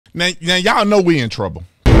Now y'all know we in trouble.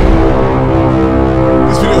 This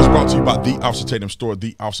video is brought to you by The Officer Tatum Store.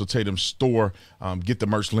 The Officer Tatum Store. Get the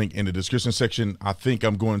merch link in the description section. I think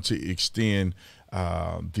I'm going to extend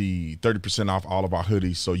the 30% off all of our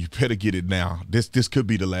hoodies, so you better get it now. This could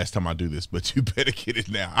be the last time I do this, but you better get it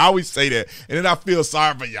now. I always say that, and then I feel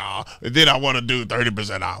sorry for y'all, and then I want to do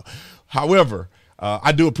 30% off. However,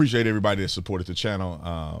 I do appreciate everybody that supported the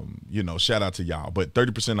channel. You know, shout out to y'all. But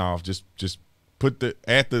 30% off, just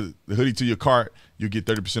add the hoodie to your cart. You get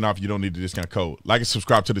 30% off. You don't need the discount code. Like and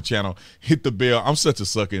subscribe to the channel. Hit the bell. I'm such a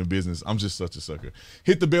sucker in business. I'm just such a sucker.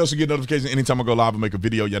 Hit the bell so you get notifications anytime I go live and make a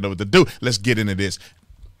video. Y'all know what to do. Let's get into this.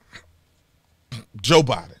 Joe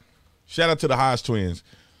Biden. Shout out to the Hodge twins.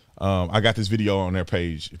 I got this video on their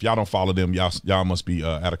page. If y'all don't follow them, y'all must be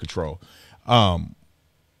out of control.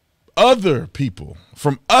 Other people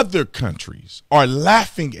from other countries are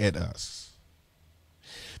laughing at us.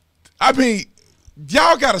 I mean,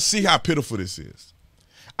 y'all got to see how pitiful this is.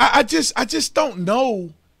 I just don't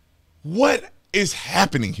know what is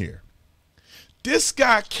happening here. This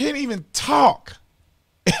guy can't even talk.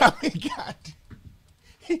 I mean, God,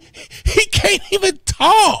 he can't even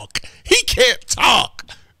talk. He can't talk.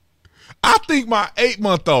 I think my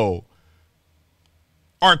 8-month-old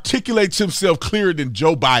articulates himself clearer than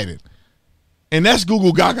Joe Biden. And that's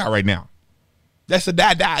Google Gaga right now. That's a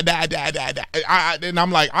da. And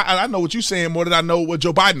I'm like, I know what you're saying more than I know what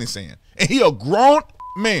Joe Biden is saying. And he a grown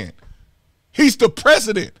man. He's the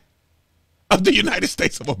president of the United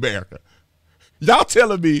States of America. Y'all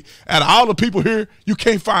telling me out of all the people here, you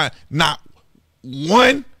can't find not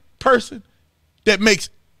one person that makes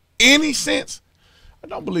any sense?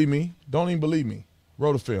 Don't believe me. Don't even believe me.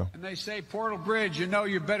 Wrote a film. And they say Portal Bridge, you know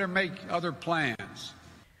you better make other plans.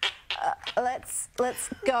 Let's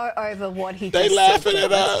go over what he they just laughing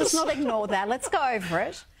said. at us. Let's just not ignore that. Let's go over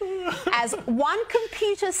it. As one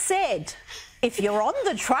computer said, if you're on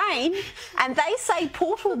the train and they say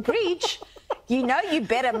Portal Bridge, you know you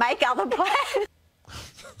better make other plans.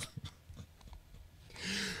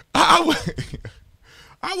 I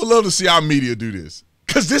would love to see our media do this,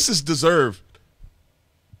 because this is deserved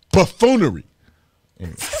buffoonery.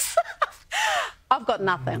 Anyway. I've got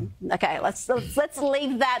nothing. Okay, let's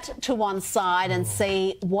leave that to one side and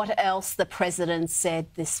see what else the president said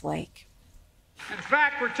this week. In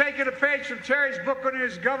fact, we're taking a page from Terry's book when he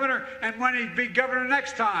was governor and when he'd be governor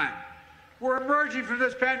next time. We're emerging from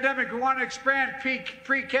this pandemic. We want to expand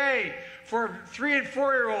pre-K for 3- and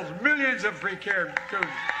 4-year-olds, millions of pre-K.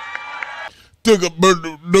 We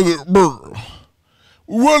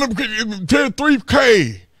want to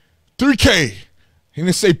 3K. He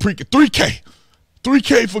didn't say pre-K,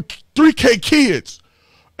 3K for 3K kids.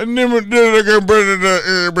 And then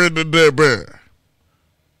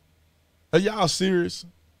are y'all serious?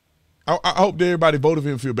 I hope that everybody voted for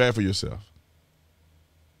him and feel bad for yourself.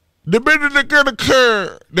 That's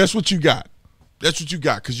what you got. That's what you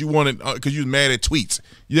got, because you wanted, because you was mad at tweets.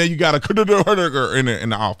 Yeah, you got a in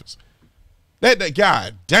the office. That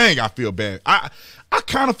guy, dang, I feel bad. I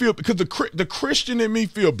kind of feel, because the Christian in me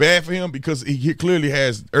feel bad for him, because he clearly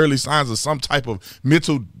has early signs of some type of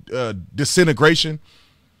mental disintegration.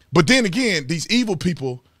 But then again, these evil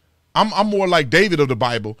people, I'm more like David of the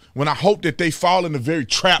Bible, when I hope that they fall in the very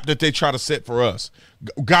trap that they try to set for us.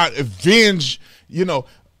 God, avenge,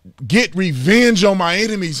 get revenge on my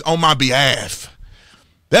enemies on my behalf.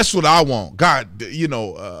 That's what I want. God,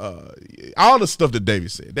 all the stuff that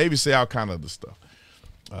David said. David said all kind of other stuff.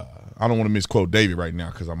 I don't want to misquote David right now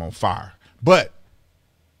because I'm on fire. But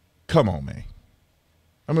come on, man.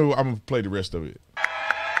 I'm going to play the rest of it.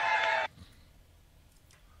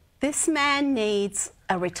 This man needs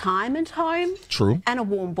a retirement home. True. And a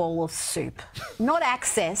warm bowl of soup, not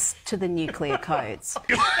access to the nuclear codes.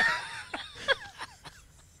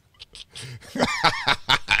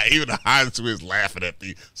 Even the Hodge twins laughing at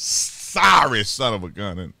the sorry son of a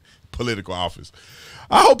gun in political office.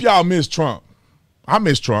 I hope y'all miss Trump. I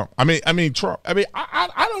miss Trump. I mean Trump.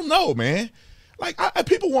 I don't know, man. Like,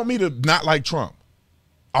 people want me to not like Trump.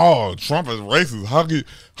 Oh, Trump is racist.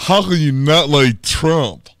 How can you not like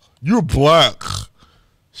Trump? You're black.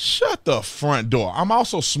 Shut the front door. I'm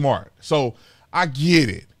also smart, so I get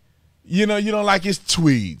it. You don't like his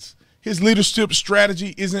tweets. His leadership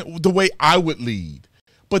strategy isn't the way I would lead.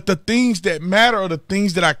 But the things that matter are the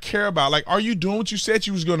things that I care about. Like, are you doing what you said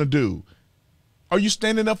you was going to do? Are you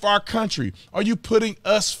standing up for our country? Are you putting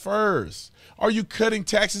us first? Are you cutting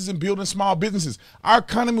taxes and building small businesses? Our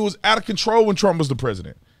economy was out of control when Trump was the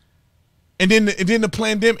president. And then the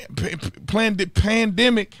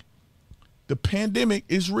pandemic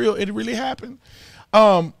is real. It really happened.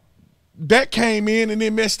 That came in and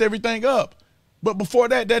it messed everything up. But before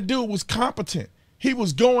that, that dude was competent. He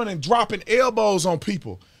was going and dropping elbows on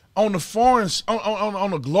people on the foreign,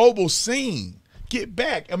 on a global scene. Get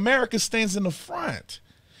back. America stands in the front.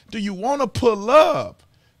 Do you want to pull up?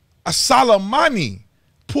 A Soleimani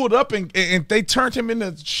pulled up and they turned him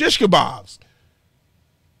into shish kebabs.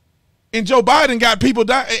 And Joe Biden got people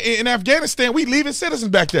die in Afghanistan. We leaving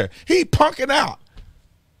citizens back there. He punking out.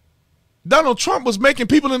 Donald Trump was making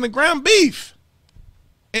people in the ground beef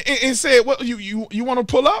and said, "Well, you want to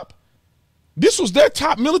pull up?" This was their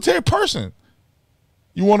top military person.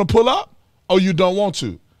 You want to pull up? Oh, you don't want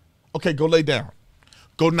to? Okay, go lay down.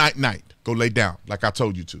 Go night-night. Go lay down like I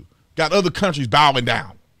told you to. Got other countries bowing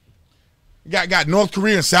down. Got North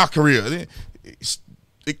Korea and South Korea,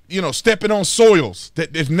 you know, stepping on soils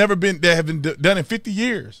that have been done in 50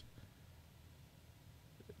 years.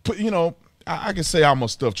 But, you know, I can say how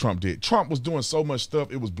much stuff Trump did. Trump was doing so much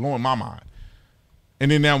stuff, it was blowing my mind. And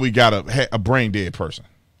then now we got a brain dead person.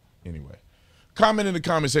 Anyway, comment in the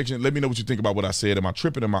comment section. Let me know what you think about what I said. Am I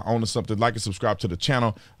tripping? Am I owning something? Like and subscribe to the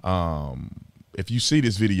channel. If you see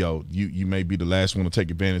this video, you may be the last one to take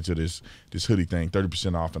advantage of this hoodie thing,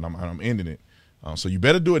 30% off, and I'm ending it. So you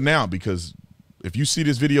better do it now, because if you see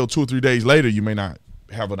this video 2 or 3 days later, you may not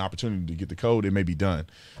have an opportunity to get the code. It may be done.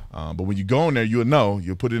 But when you go in there, you'll know.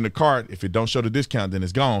 You'll put it in the cart. If it don't show the discount, then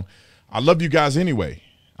it's gone. I love you guys anyway.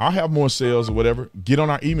 I'll have more sales or whatever. Get on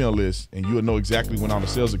our email list, and you'll know exactly when all the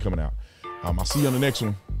sales are coming out. I'll see you on the next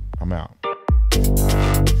one. I'm out.